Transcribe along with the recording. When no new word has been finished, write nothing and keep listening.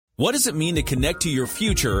What does it mean to connect to your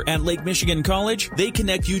future at Lake Michigan College? They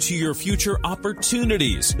connect you to your future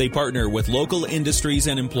opportunities. They partner with local industries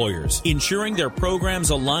and employers, ensuring their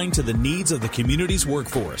programs align to the needs of the community's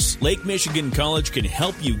workforce. Lake Michigan College can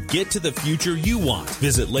help you get to the future you want.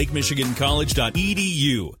 Visit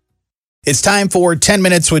lakemichigancollege.edu. It's time for 10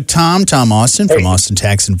 Minutes with Tom Austin from Austin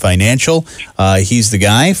Tax and Financial. He's the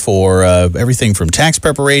guy for everything from tax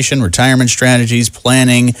preparation, retirement strategies,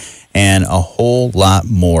 planning, and a whole lot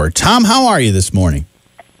more. Tom, how are you this morning?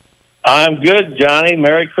 I'm good, Johnny.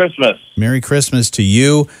 Merry Christmas. Merry Christmas to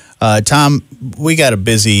you. Tom, we got a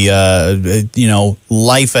busy,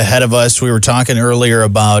 life ahead of us. We were talking earlier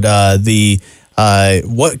about what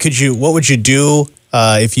would you do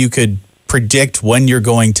if you could predict when you're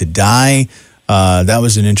going to die? That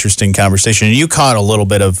was an interesting conversation. And you caught a little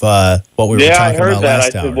bit of what we were talking about last hour. Yeah, I heard that. I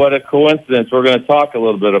said, what a coincidence. We're going to talk a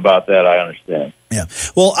little bit about that, I understand. Yeah.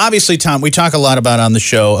 Well, obviously, Tom, we talk a lot on the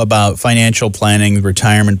show about financial planning,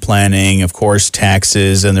 retirement planning, of course,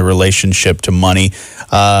 taxes, and the relationship to money.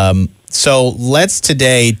 So let's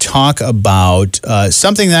today talk about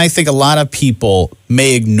something that I think a lot of people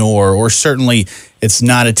may ignore, or certainly it's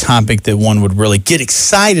not a topic that one would really get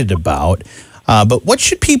excited about. But what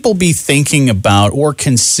should people be thinking about or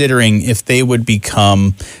considering if they would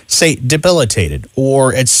become, say, debilitated,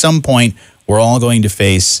 or at some point we're all going to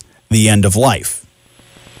face the end of life?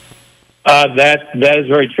 That is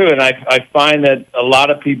very true, and I find that a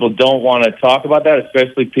lot of people don't want to talk about that,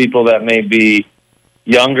 especially people that may be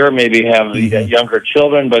younger, maybe have younger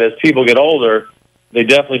children. But as people get older, they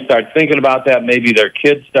definitely start thinking about that. Maybe their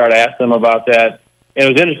kids start asking them about that. And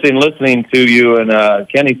it was interesting listening to you and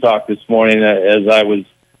Kenny talk this morning as I was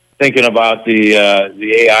thinking about the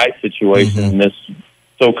AI situation, this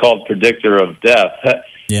so-called predictor of death.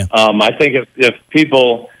 Yeah. I think if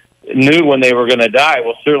people knew when they were going to die,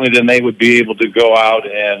 well, certainly then they would be able to go out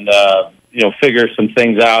and figure some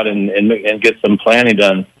things out and get some planning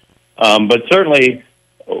done. But certainly,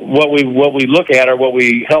 what we look at or what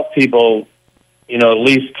we help people, at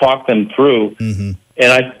least talk them through.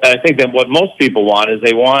 And I think that what most people want is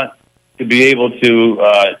they want to be able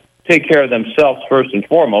to take care of themselves first and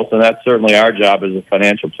foremost, and that's certainly our job as a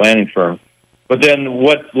financial planning firm. But then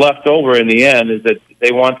what's left over in the end is that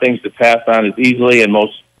they want things to pass on as easily and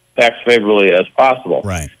most tax favorably as possible.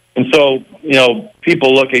 Right. And so,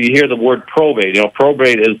 people you hear the word probate.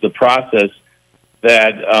 Probate is the process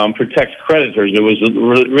that protects creditors. It was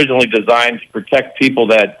originally designed to protect people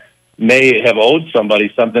that may have owed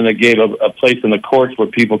somebody something, that gave a place in the courts where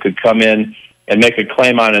people could come in and make a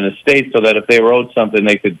claim on an estate, so that if they were owed something,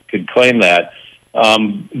 they could claim that.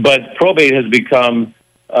 But probate has become,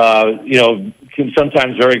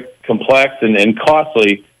 sometimes very complex and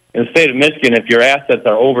costly. In the state of Michigan, if your assets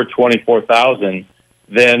are over $24,000,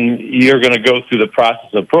 then you're going to go through the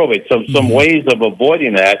process of probate. So some ways of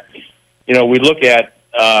avoiding that, we look at,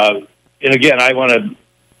 and again, I want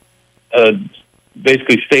to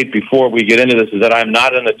basically state before we get into this is that I'm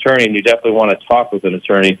not an attorney, and you definitely want to talk with an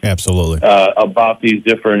attorney. Absolutely. About these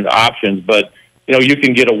different options. But, you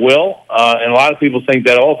can get a will, and a lot of people think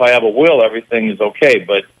that, if I have a will, everything is okay.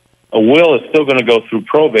 But a will is still going to go through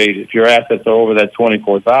probate if your assets are over that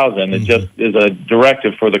 $24,000. It just is a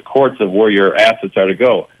directive for the courts of where your assets are to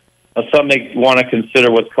go. Now, some may want to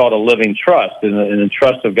consider what's called a living trust, and the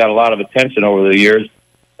trusts have got a lot of attention over the years.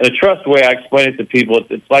 And a trust, the way I explain it to people,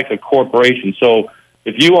 it's like a corporation. So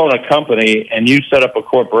if you own a company and you set up a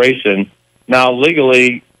corporation, now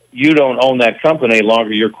legally you don't own that company any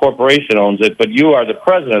longer. Your corporation owns it, but you are the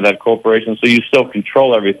president of that corporation, so you still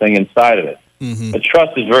control everything inside of it. A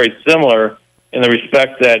trust is very similar in the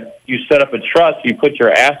respect that you set up a trust, you put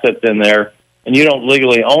your assets in there, and you don't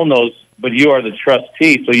legally own those, but you are the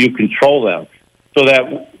trustee, so you control them. So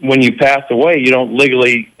that when you pass away, you don't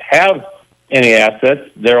legally have any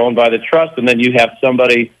assets. They're owned by the trust, and then you have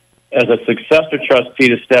somebody as a successor trustee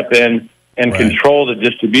to step in and control the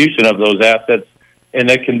distribution of those assets, and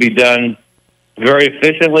that can be done very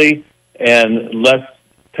efficiently and less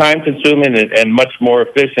time-consuming and much more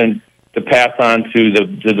efficient to pass on to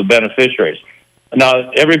the beneficiaries.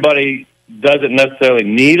 Now, everybody doesn't necessarily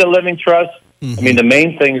need a living trust. I mean, the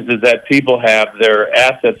main thing is that people have their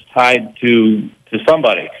assets tied to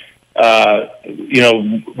somebody,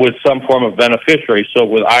 with some form of beneficiary. So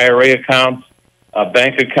with IRA accounts,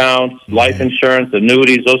 bank accounts, life insurance,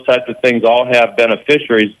 annuities, those types of things all have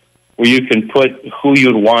beneficiaries where you can put who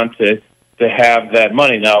you'd want to have that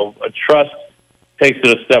money. Now, a trust takes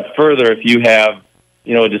it a step further if you have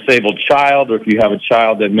a disabled child, or if you have a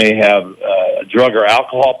child that may have a drug or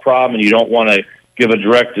alcohol problem and you don't want to give a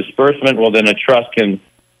direct disbursement, well, then a trust can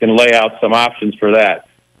lay out some options for that.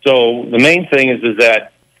 So the main thing is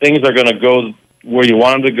that things are going to go where you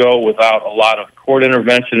want them to go without a lot of court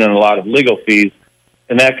intervention and a lot of legal fees.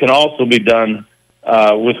 And that can also be done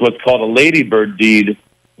with what's called a ladybird deed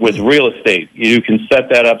with real estate. You can set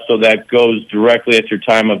that up so that goes directly at your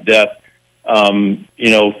time of death,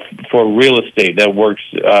 for real estate. That works,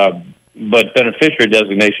 but beneficiary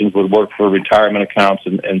designations would work for retirement accounts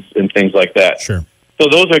and things like that. Sure. So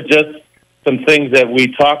those are just some things that we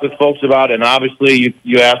talk with folks about, and obviously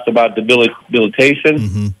you asked about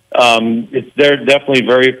debilitation. They're definitely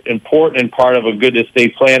very important and part of a good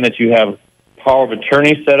estate plan that you have power of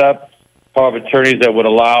attorney set up, power of attorneys that would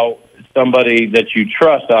allow somebody that you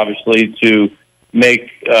trust, obviously, to make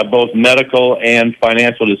both medical and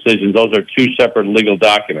financial decisions. Those are two separate legal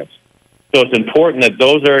documents. So it's important that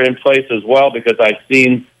those are in place as well, because I've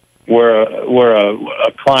seen where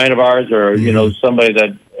a client of ours or, somebody that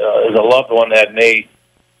is a loved one that may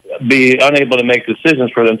be unable to make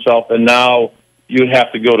decisions for themselves, and now you'd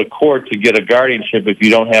have to go to court to get a guardianship if you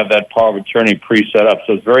don't have that power of attorney pre-set up.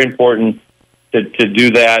 So it's very important to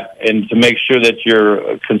do that and to make sure that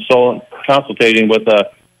you're consultating with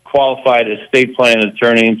a qualified estate planning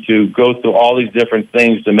attorney to go through all these different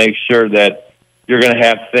things to make sure that you're going to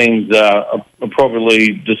have things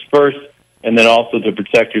appropriately dispersed, and then also to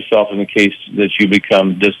protect yourself in the case that you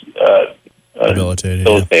become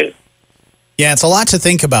debilitated. Yeah, it's a lot to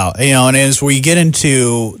think about, and as we get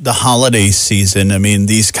into the holiday season, I mean,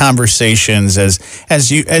 these conversations,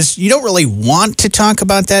 as you don't really want to talk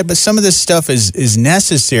about that, but some of this stuff is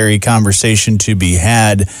necessary conversation to be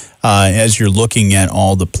had as you're looking at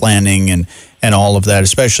all the planning and all of that,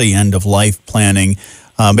 especially end of life planning.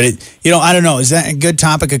 But I don't know, is that a good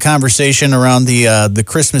topic of conversation around the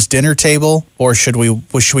Christmas dinner table, or should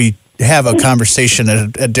we have a conversation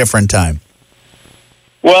at a different time?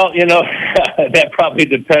 Well, that probably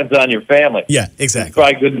depends on your family. Yeah, exactly.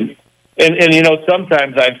 Probably good. And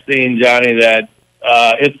sometimes I've seen, Johnny, that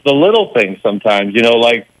it's the little things sometimes,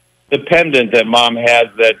 like the pendant that mom has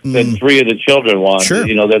that three of the children want, sure.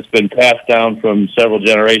 That's been passed down from several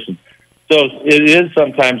generations. So it is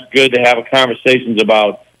sometimes good to have conversations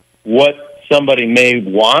about what somebody may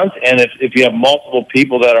want, and if you have multiple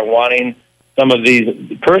people that are wanting some of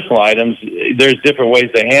these personal items, there's different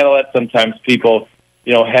ways to handle it. Sometimes people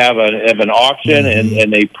have an auction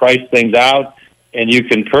and they price things out, and you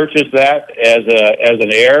can purchase that as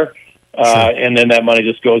an heir, and then that money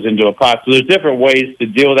just goes into a pot. So there's different ways to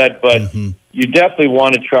deal with that, but you definitely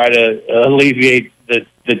want to try to alleviate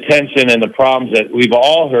the tension and the problems that we've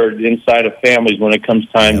all heard inside of families when it comes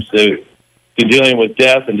time to dealing with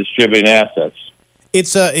death and distributing assets.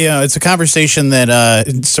 It's a conversation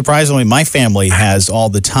that surprisingly my family has all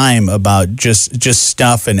the time about just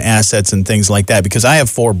stuff and assets and things like that, because I have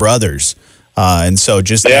 4 brothers, and so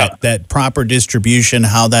just that proper distribution,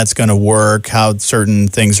 how that's going to work, how certain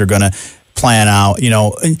things are going to plan out,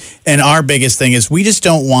 and our biggest thing is we just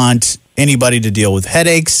don't want anybody to deal with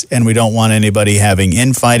headaches, and we don't want anybody having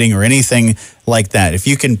infighting or anything like that. If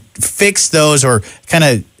you can fix those or kind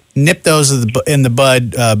of nip those in the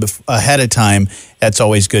bud ahead of time, that's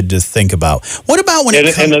always good to think about. What about when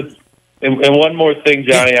it comes... And one more thing,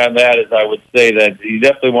 Johnny, on that is I would say that you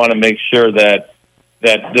definitely want to make sure that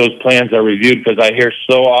those plans are reviewed, because I hear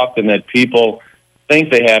so often that people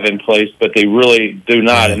think they have in place, but they really do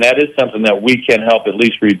not. And that is something that we can help at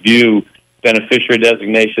least review beneficiary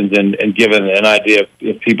designations and give an idea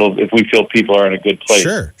if we feel people are in a good place.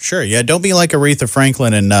 Sure. Yeah, don't be like Aretha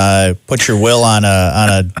Franklin and put your will on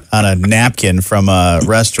a napkin from a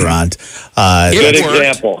restaurant. Good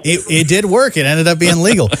example. It did work. It ended up being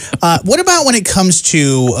legal. What about when it comes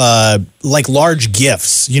to like large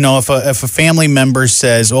gifts? If a family member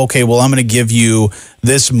says, "Okay, well, I'm going to give you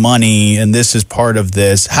this money and this is part of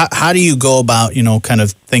this," how do you go about kind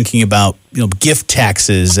of thinking about gift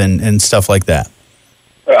taxes and stuff like that?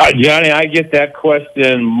 Johnny, I get that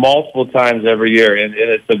question multiple times every year, and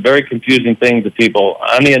it's a very confusing thing to people.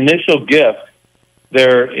 On the initial gift,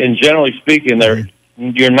 generally speaking,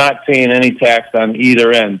 you're not paying any tax on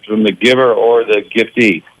either end, from the giver or the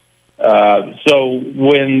giftee. So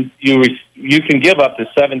when you can give up to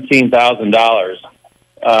 $17,000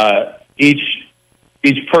 each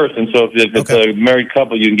person. So if it's a married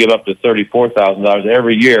couple, you can give up to $34,000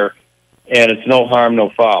 every year, and it's no harm, no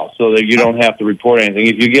foul, so that you don't have to report anything.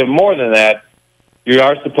 If you give more than that, you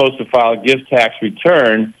are supposed to file a gift tax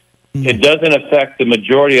return. It doesn't affect the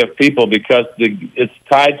majority of people because it's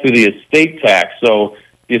tied to the estate tax. So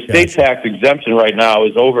the estate tax exemption right now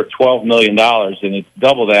is over $12 million, and it's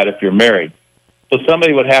double that if you're married. So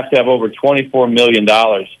somebody would have to have over $24 million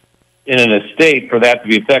in an estate for that to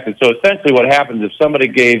be affected. So essentially what happens if somebody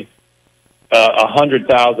gave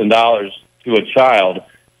 $100,000 to a child,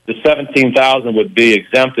 the $17,000 would be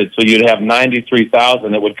exempted, so you'd have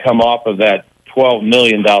 $93,000 that would come off of that $12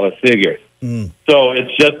 million figure. So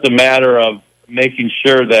it's just a matter of making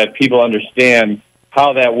sure that people understand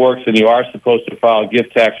how that works, and you are supposed to file a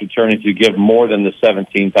gift tax return if you give more than the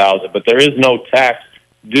 $17,000. But there is no tax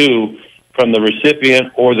due from the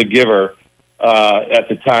recipient or the giver at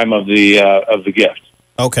the time of the gift.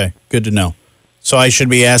 Okay, good to know. So I should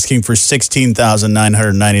be asking for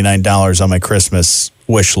 $16,999 on my Christmas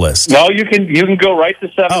wish list. No, you can go right to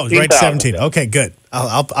 17. Oh, right to 17. Okay, good.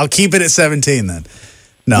 I'll keep it at 17 then.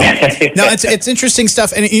 No, it's interesting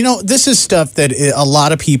stuff, and this is stuff that a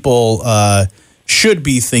lot of people should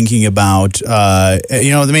be thinking about.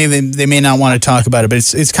 They may not want to talk about it, but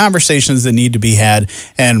it's conversations that need to be had.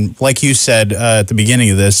 And like you said at the beginning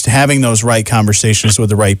of this, having those right conversations with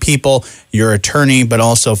the right people, your attorney, but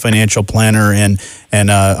also financial planner and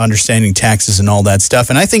understanding taxes and all that stuff.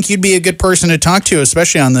 And I think you'd be a good person to talk to,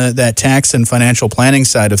 especially on that tax and financial planning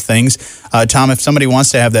side of things. Tom, if somebody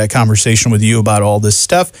wants to have that conversation with you about all this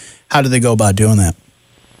stuff, how do they go about doing that?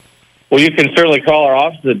 Well, you can certainly call our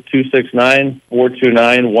office at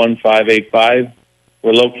 269-429-1585.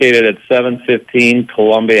 We're located at 715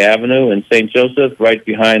 Columbia Avenue in St. Joseph, right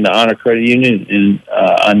behind the Honor Credit Union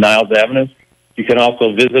on Niles Avenue. You can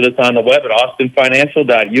also visit us on the web at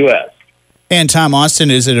austinfinancial.us. And Tom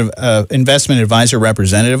Austin is an investment advisor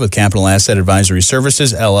representative with Capital Asset Advisory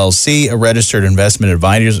Services, LLC, a registered investment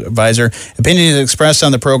advisor. Opinions expressed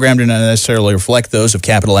on the program do not necessarily reflect those of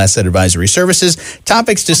Capital Asset Advisory Services.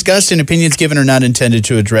 Topics discussed and opinions given are not intended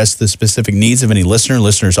to address the specific needs of any listener.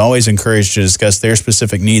 Listeners are always encouraged to discuss their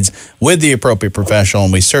specific needs with the appropriate professional,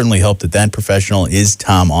 and we certainly hope that professional is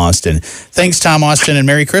Tom Austin. Thanks, Tom Austin, and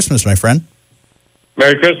Merry Christmas, my friend.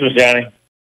 Merry Christmas, Johnny.